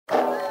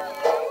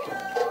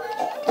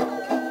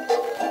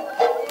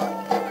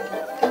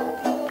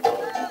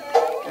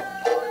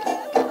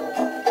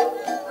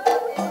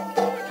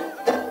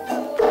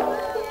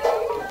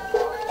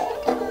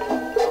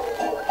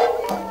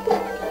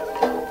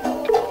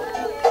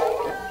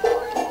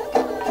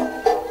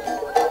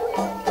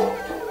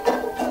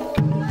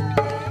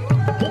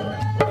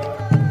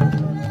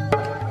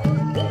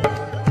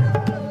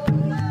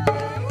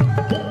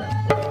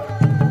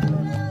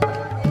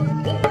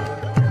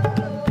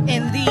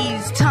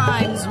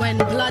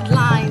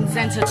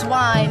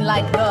intertwine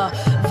like the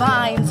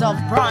vines of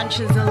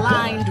branches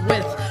aligned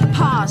with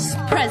past,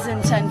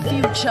 present, and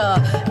future.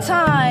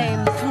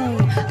 Time through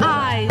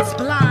eyes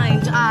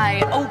blind,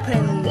 I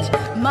opened.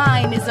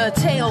 Mine is a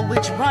tale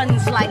which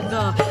runs like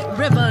the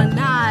river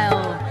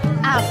Nile.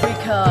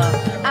 Africa,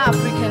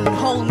 African,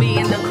 hold me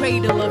in the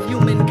cradle of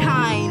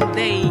humankind.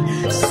 They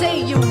say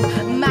you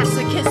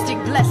masochistic,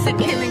 blessed,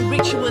 killing,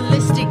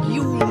 ritualistic.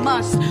 You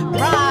must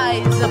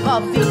rise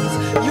above these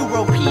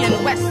European,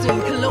 Western,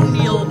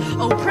 colonial,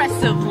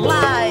 oppressive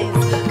lies,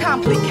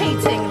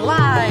 complicating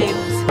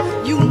lives.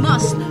 You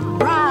must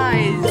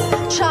rise.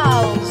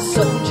 Child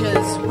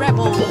soldiers,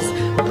 rebels,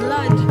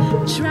 blood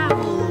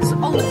travels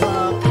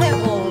over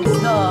pebbles.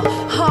 The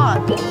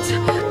heart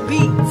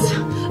beats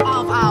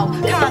of our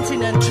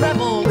continent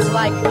trebles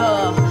like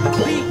the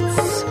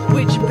beats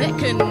which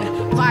beckon,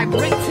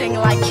 vibrating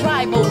like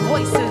tribal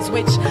voices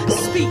which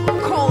speak,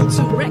 call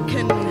to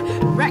reckon,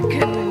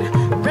 reckon,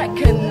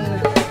 reckon,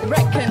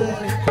 reckon,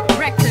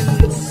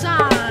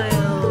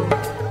 reconcile,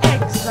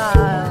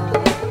 exile.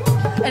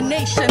 A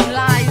nation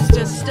lies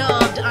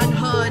disturbed,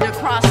 unheard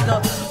across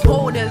the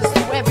borders,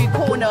 through every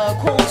corner,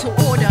 call to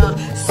order.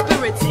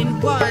 Spirits in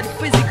word,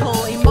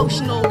 physical,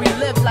 emotional, we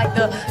live like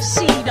the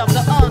seed of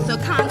the earth, a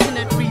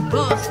continent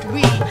rebirthed.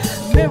 We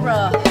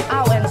mirror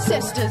our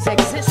ancestors'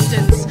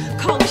 existence,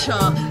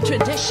 culture,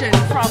 tradition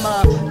from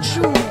a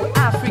true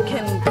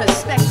African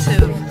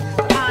perspective.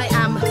 I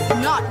am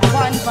not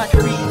one but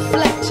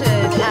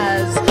reflected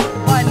as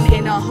one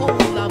in a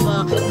whole of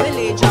a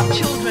village of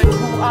children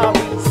who are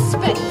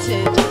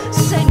respected,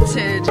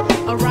 centered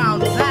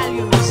around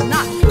values,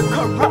 not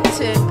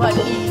corrupted but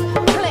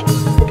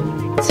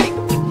eclectic,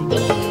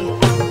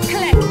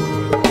 eclectic.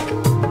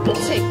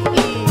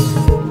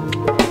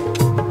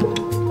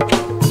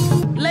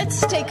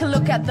 Let's take a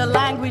look at the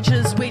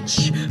languages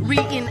which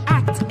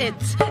reenact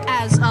it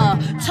as a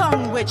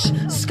tongue which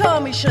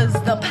skirmishes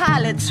the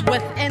palate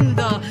within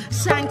the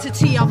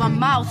sanctity of a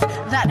mouth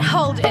that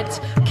held it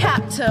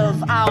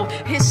captive. Our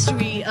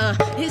history, a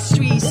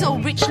history so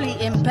richly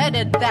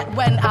embedded that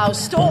when our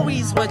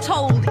stories were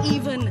told,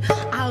 even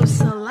our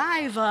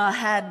saliva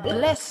had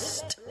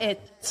blessed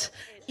it.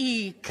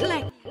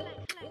 Eclectic,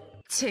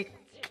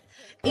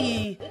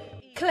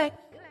 eclectic,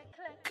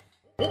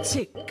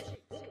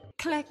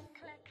 eclectic.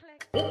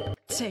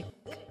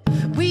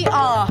 We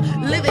are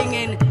living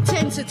in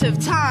tentative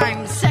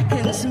times,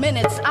 seconds,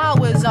 minutes,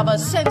 hours of a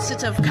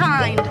sensitive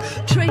kind.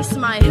 Trace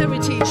my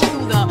heritage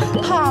through the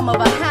palm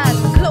of a hand,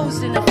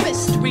 closed in a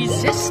fist,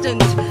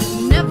 resistant,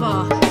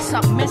 never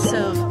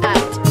submissive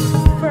at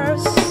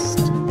first.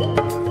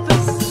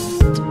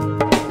 Fist,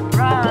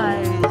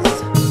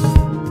 rise.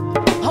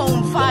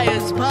 Home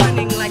fires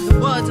burning like the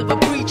words of a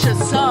preacher's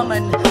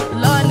sermon,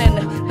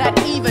 learning that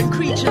even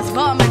creatures,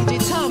 vermin,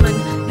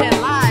 determine their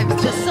lives,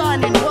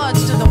 discerning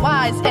words to the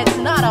wise. It's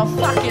not a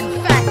fucking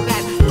fact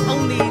that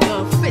only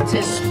the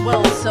fittest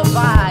will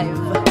survive.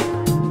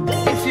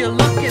 If you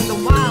look in the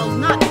wild,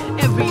 not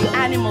every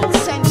animal's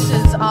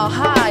senses are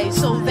high,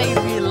 so they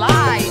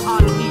rely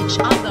on each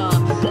other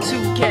to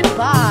get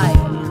by.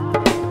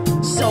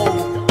 So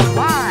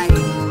why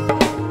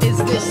is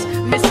this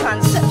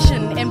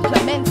misconception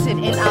implemented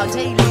in our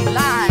daily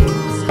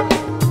lives?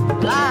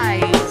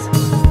 Lies,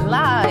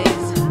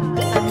 lies,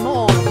 and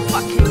more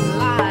fucking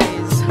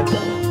lies.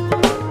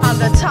 On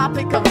the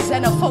topic of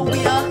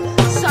xenophobia,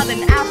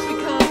 Southern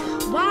Africa,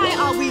 why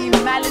are we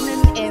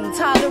melanin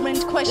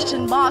intolerant?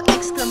 Question mark,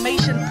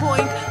 exclamation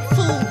point,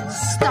 full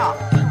stop.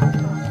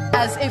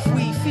 As if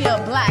we fear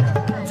black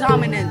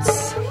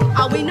dominance.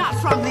 Are we not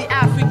from the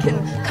African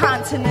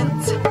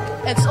continent?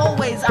 It's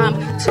always I'm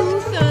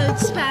 2/3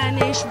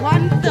 Spanish,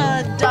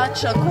 1/3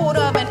 Dutch, a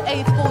quarter of an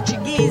eighth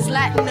Portuguese,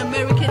 Latin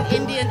American,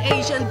 Indian,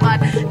 Asian,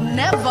 but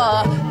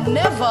never,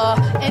 never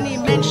any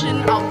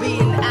mention of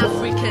being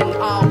African.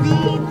 Are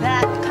we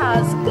that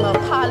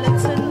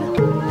cosmopolitan?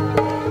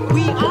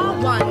 We are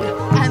one,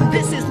 and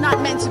this is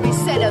not meant to be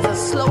said as a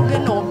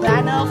slogan or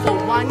banner for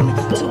one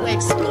to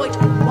exploit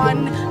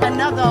one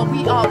another.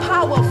 We are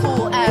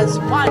powerful as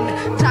one,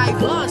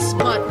 diverse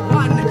but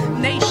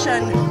one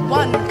nation,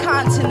 one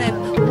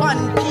continent,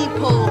 one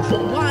people,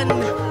 one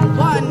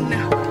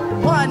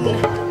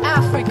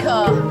Africa.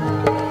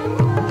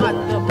 But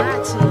the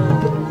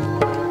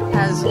battle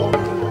has only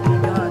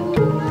begun.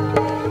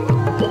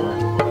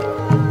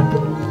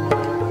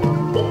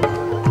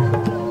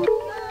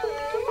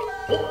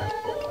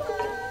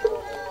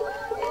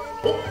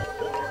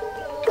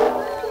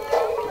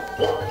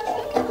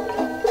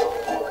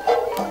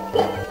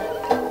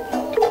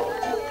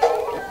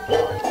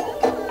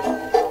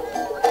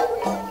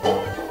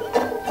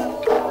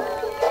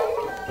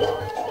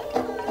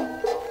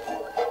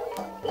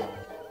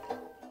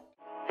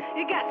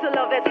 You got to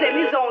love that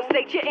semi-zone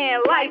state you're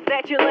in, life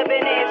that you're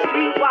living in.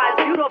 Streetwise,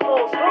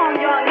 beautiful, strong,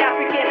 young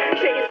African.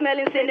 Shit, you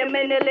smelling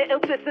cinnamon, a little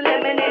twist of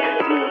lemon.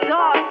 Smooth,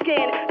 dark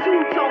skin,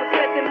 two-tone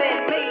specimen.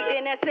 Made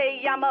in SA,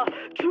 I'm a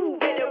true